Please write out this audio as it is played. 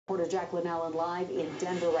Reporter Jacqueline Allen live in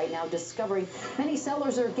Denver right now, discovering many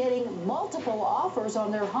sellers are getting multiple offers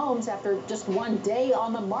on their homes after just one day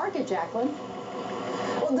on the market. Jacqueline.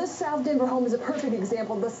 Well, this South Denver home is a perfect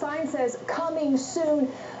example. The sign says coming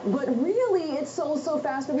soon, but really it's sold so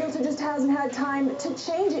fast the realtor just hasn't had time to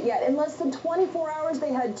change it yet. In less than 24 hours,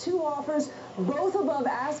 they had 2 offers, both above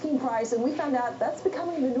asking price, and we found out that's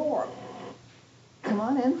becoming the norm. Come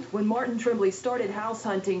on in. When Martin Tremblay started house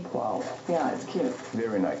hunting, Wow, yeah, it's cute.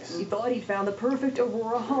 Very nice. he thought he'd found the perfect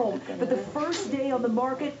Aurora home. But the first day on the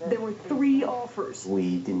market, there were 3 offers.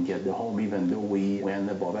 We didn't get the home even though we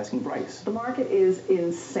went above asking price. The market is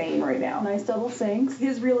insane right now. Nice double sinks.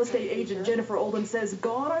 His real estate agent, Jennifer Oldham, says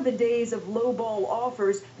gone are the days of lowball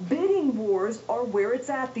offers. Bidding wars are where it's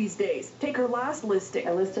at these days. Take her last listing.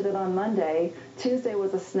 I listed it on Monday. Tuesday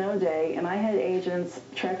was a snow day, and I had agents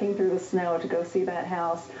trekking through the snow to go see that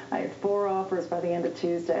house. I had 4 offers by the end of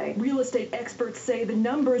Tuesday. Real estate experts say the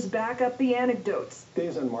numbers back up the anecdotes.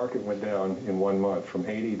 Days on market went down in 1 month from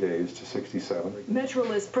 80 days to 67.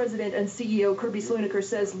 Metrolist president and CEO Kirby Slooniker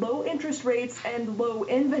says low interest rates and low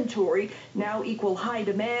inventory now equal high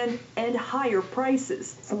demand and higher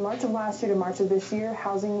prices. From March of last year to March of this year,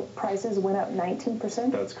 housing prices went up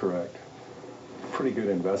 19%. That's correct. Pretty good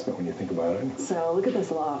investment when you think about it. So look at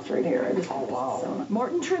this loft right here. Oh, wow.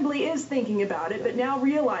 Martin Tremblay is thinking about it, but now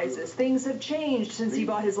realizes things have changed since he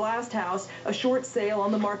bought his last house, a short sale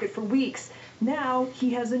on the market for weeks. Now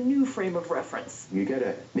he has a new frame of reference. You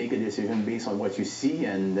gotta make a decision based on what you see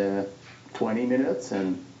and 20 minutes,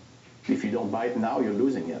 and if you don't buy it now, you're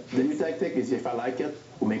losing it. The new tactic is if I like it,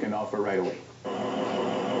 we'll make an offer right away.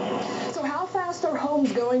 So how fast are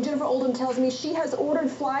homes going? Jennifer Oldham tells me she has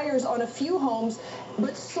ordered flyers on a few homes,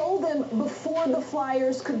 but sold them before the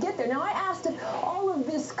flyers could get there. Now, I asked if all of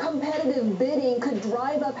this competitive bidding could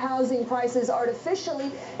drive up housing prices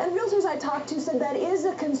artificially, and realtors I talked to said that is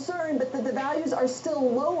a concern, but that the values are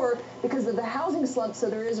still lower because of the housing slump, so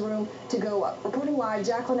there is room to go up. Reporting live,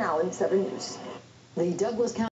 Jacqueline Allen, 7 News. The Douglas County